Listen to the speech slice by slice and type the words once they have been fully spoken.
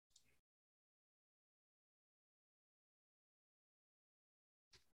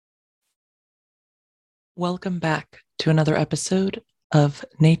Welcome back to another episode of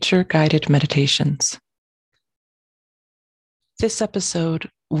Nature Guided Meditations. This episode,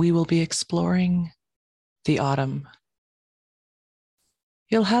 we will be exploring the autumn.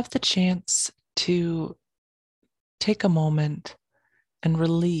 You'll have the chance to take a moment and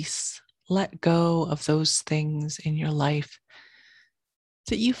release, let go of those things in your life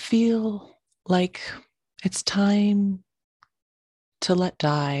that you feel like it's time to let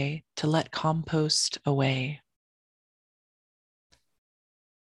die, to let compost away.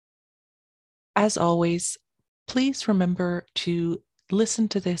 As always, please remember to listen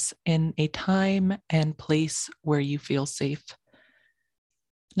to this in a time and place where you feel safe.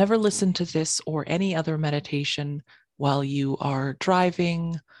 Never listen to this or any other meditation while you are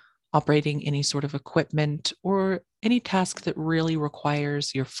driving, operating any sort of equipment, or any task that really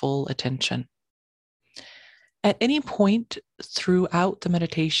requires your full attention. At any point throughout the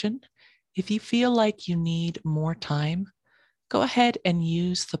meditation, if you feel like you need more time, go ahead and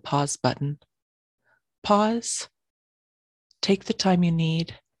use the pause button. Pause, take the time you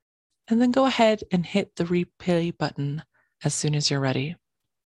need, and then go ahead and hit the replay button as soon as you're ready.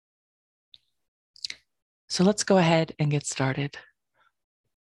 So let's go ahead and get started.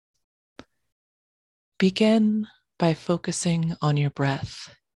 Begin by focusing on your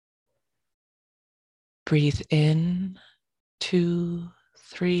breath. Breathe in, 2,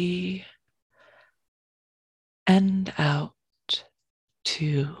 3, and out,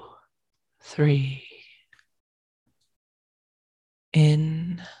 2, 3.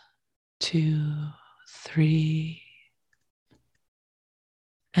 In, 2, 3,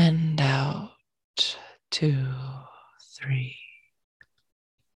 and out, 2, 3.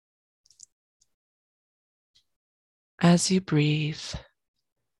 As you breathe,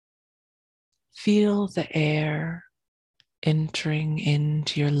 feel the air entering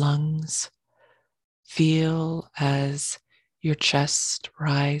into your lungs. Feel as your chest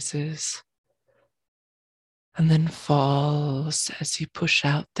rises and then falls as you push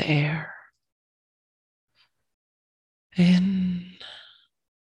out the air. In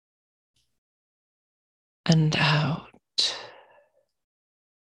and out.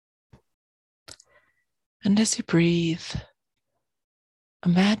 And as you breathe,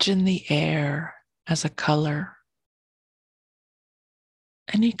 imagine the air as a color.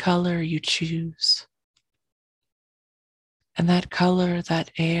 Any color you choose. And that color,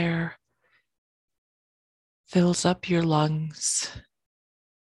 that air, fills up your lungs.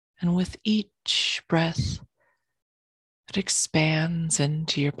 And with each breath, it expands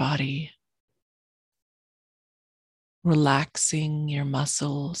into your body, relaxing your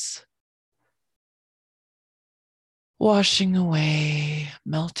muscles, washing away,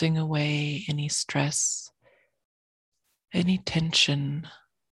 melting away any stress, any tension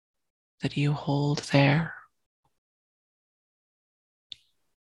that you hold there.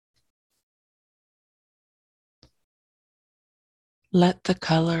 Let the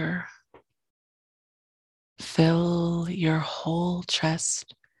color fill your whole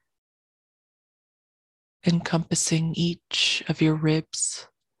chest, encompassing each of your ribs,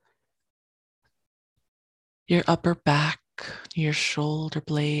 your upper back, your shoulder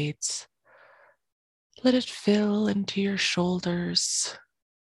blades. Let it fill into your shoulders,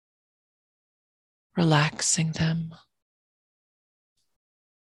 relaxing them.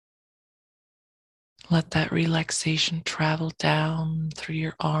 Let that relaxation travel down through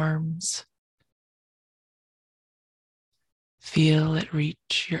your arms. Feel it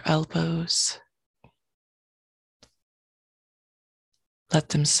reach your elbows. Let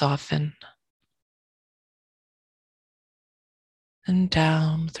them soften. And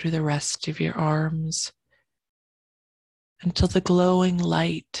down through the rest of your arms until the glowing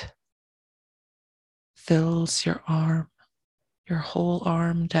light fills your arm, your whole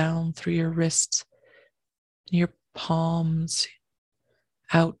arm down through your wrists, your palms,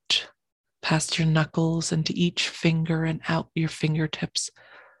 out past your knuckles into each finger and out your fingertips.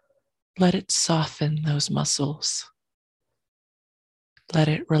 Let it soften those muscles. Let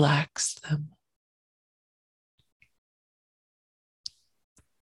it relax them.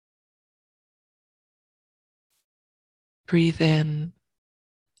 Breathe in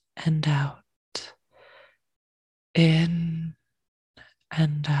and out. In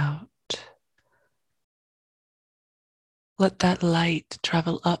and out. Let that light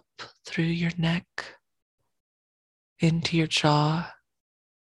travel up through your neck, into your jaw.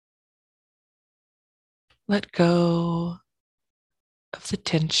 Let go of the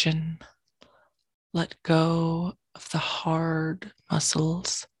tension. Let go of the hard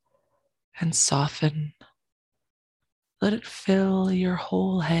muscles and soften. Let it fill your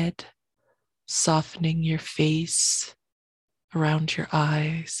whole head, softening your face around your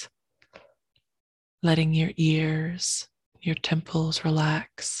eyes, letting your ears, your temples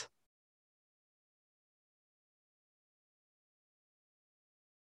relax.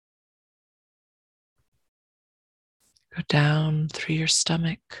 Go down through your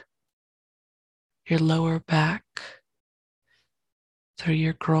stomach, your lower back, through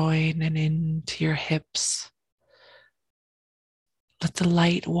your groin and into your hips. Let the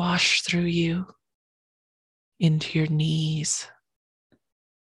light wash through you into your knees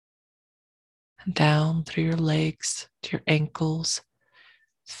and down through your legs to your ankles.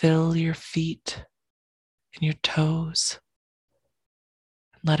 Fill your feet and your toes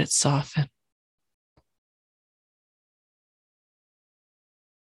and let it soften.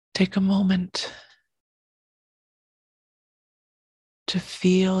 Take a moment to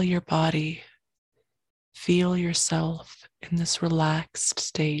feel your body, feel yourself in this relaxed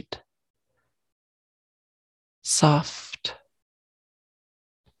state, soft.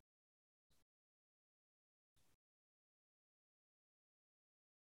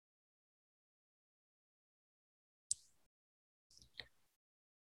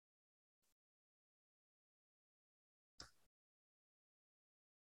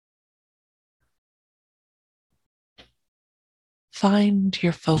 Find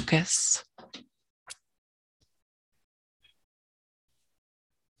your focus.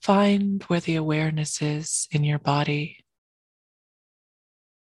 Find where the awareness is in your body.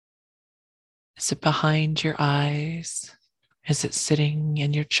 Is it behind your eyes? Is it sitting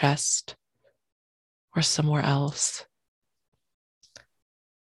in your chest or somewhere else?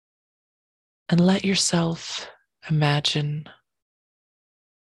 And let yourself imagine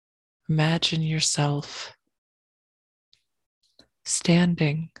yourself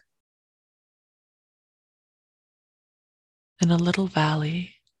standing in a little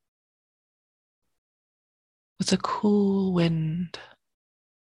valley with a cool wind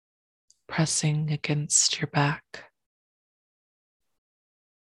pressing against your back.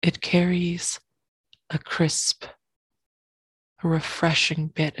 It carries a crisp, a refreshing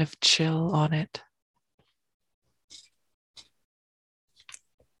bit of chill on it.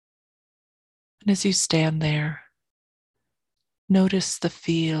 And as you stand there, notice the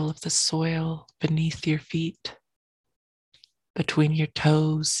feel of the soil beneath your feet, between your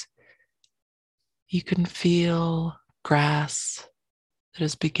toes. You can feel grass that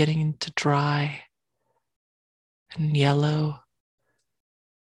is beginning to dry and yellow,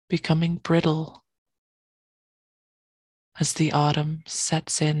 becoming brittle as the autumn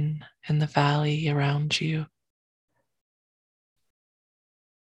sets in the valley around you.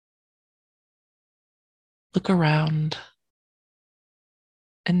 Look around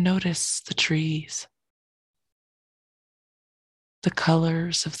and notice the trees, the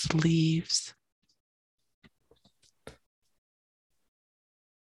colors of the leaves.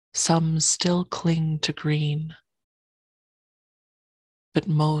 Some still cling to green, but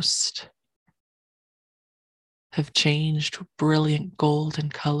most have changed to brilliant golden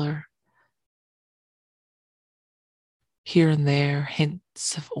color. Here and there,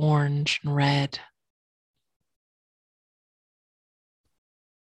 hints of orange and red.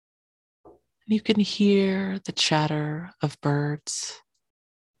 And you can hear the chatter of birds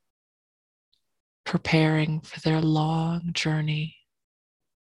preparing for their long journey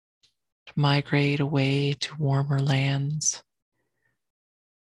to migrate away to warmer lands,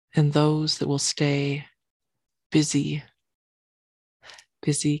 and those that will stay busy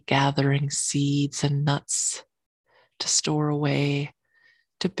gathering seeds and nuts to store away,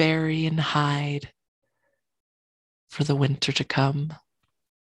 to bury and hide for the winter to come.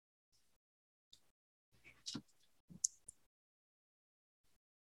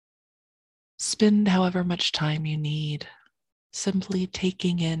 Spend however much time you need simply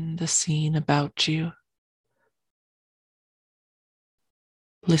taking in the scene about you,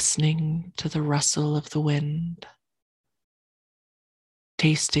 listening to the rustle of the wind,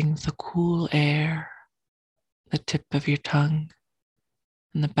 tasting the cool air, the tip of your tongue,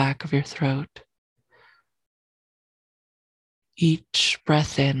 and the back of your throat. Each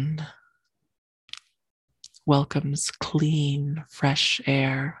breath in welcomes clean, fresh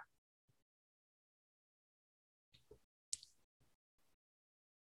air.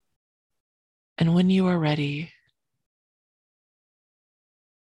 And when you are ready,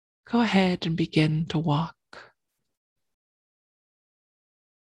 go ahead and begin to walk.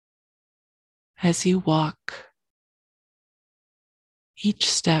 As you walk, each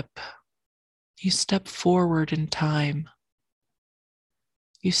step, you step forward in time.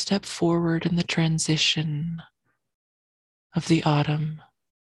 You step forward in the transition of the autumn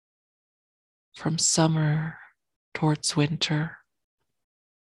from summer towards winter.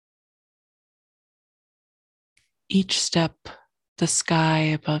 Each step, the sky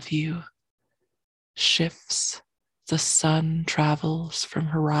above you shifts. The sun travels from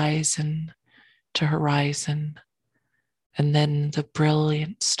horizon to horizon, and then the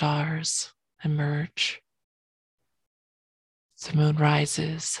brilliant stars emerge. The moon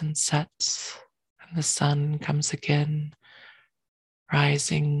rises and sets, and the sun comes again,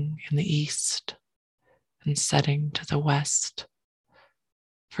 rising in the east and setting to the west,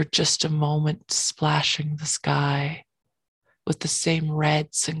 for just a moment splashing the sky with the same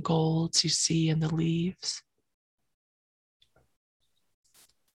reds and golds you see in the leaves.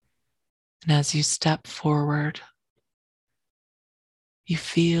 And as you step forward, you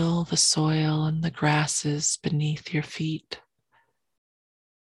feel the soil and the grasses beneath your feet.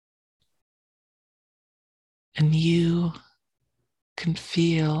 And you can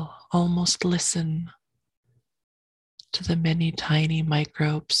feel, almost listen to the many tiny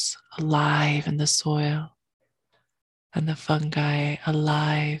microbes alive in the soil and the fungi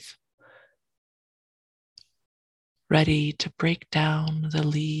alive, ready to break down the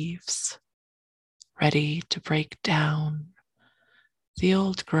leaves, ready to break down the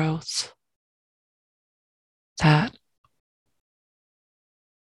old growth, that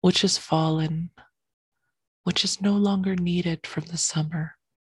which has fallen, which is no longer needed from the summer,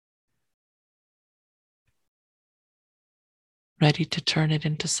 ready to turn it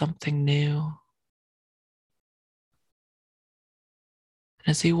into something new.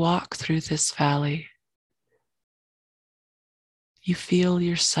 And as you walk through this valley, you feel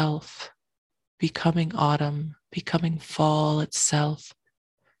yourself becoming autumn, becoming fall itself.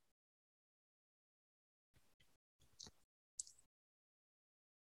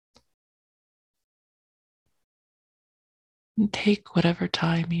 And take whatever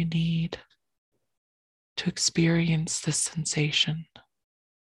time you need to experience this sensation.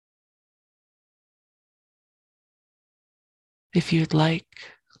 If you'd like,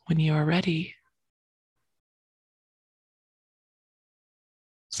 when you are ready,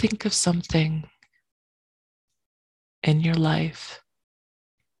 think of something in your life,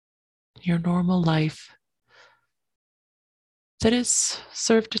 your normal life, that has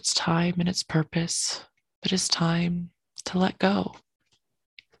served its time and its purpose, but is time to let go.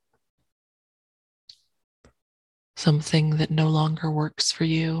 Something that no longer works for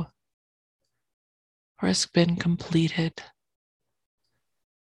you or has been completed.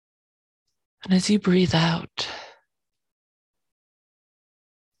 And as you breathe out,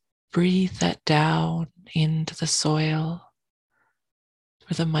 breathe that down into the soil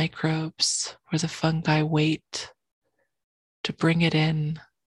where the microbes, where the fungi wait to bring it in,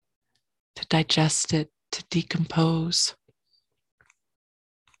 to digest it, to decompose,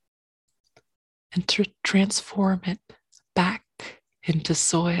 and to transform it back into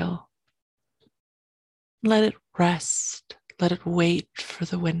soil. Let it rest. Let it wait for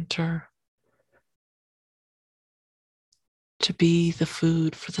the winter to be the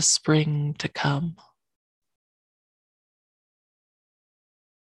food for the spring to come.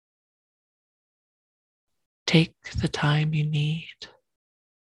 Take the time you need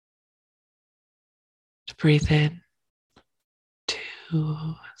to breathe in,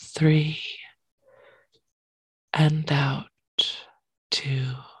 2, 3, and out, 2,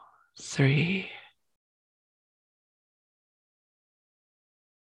 3.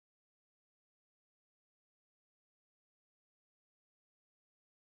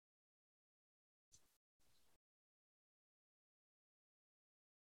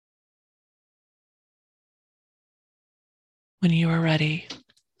 When you are ready,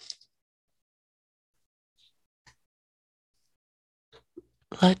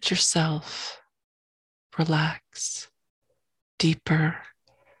 let yourself relax deeper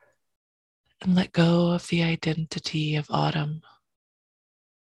and let go of the identity of autumn.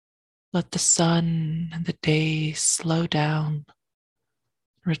 Let the sun and the day slow down,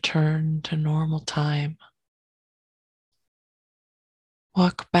 return to normal time.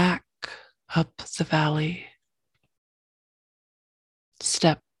 Walk back up the valley,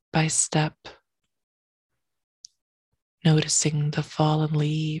 step by step, noticing the fallen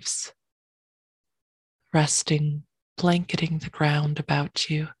leaves, resting, blanketing the ground about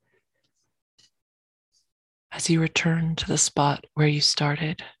you as you return to the spot where you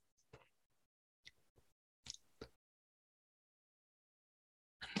started.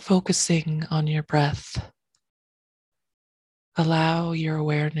 And focusing on your breath, allow your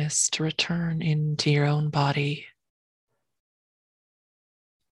awareness to return into your own body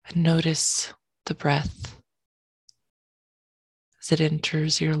and notice the breath as it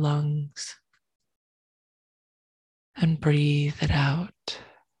enters your lungs and breathe it out.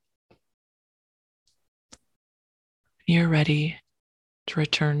 You're ready to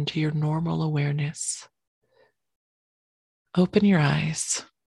return to your normal awareness. Open your eyes.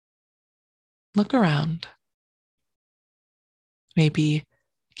 Look around. Maybe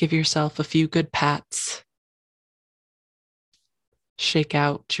give yourself a few good pats. Shake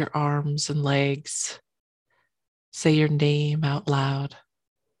out your arms and legs. Say your name out loud.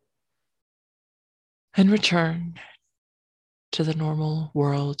 And return to the normal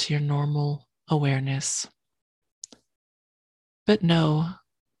world, to your normal awareness. But know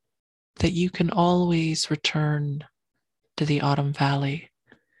that you can always return to the autumn valley,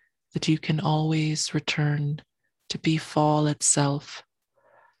 that you can always return to be fall itself,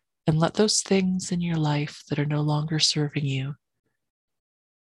 and let those things in your life that are no longer serving you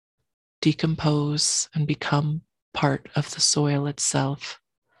decompose and become part of the soil itself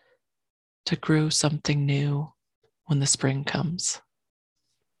to grow something new when the spring comes.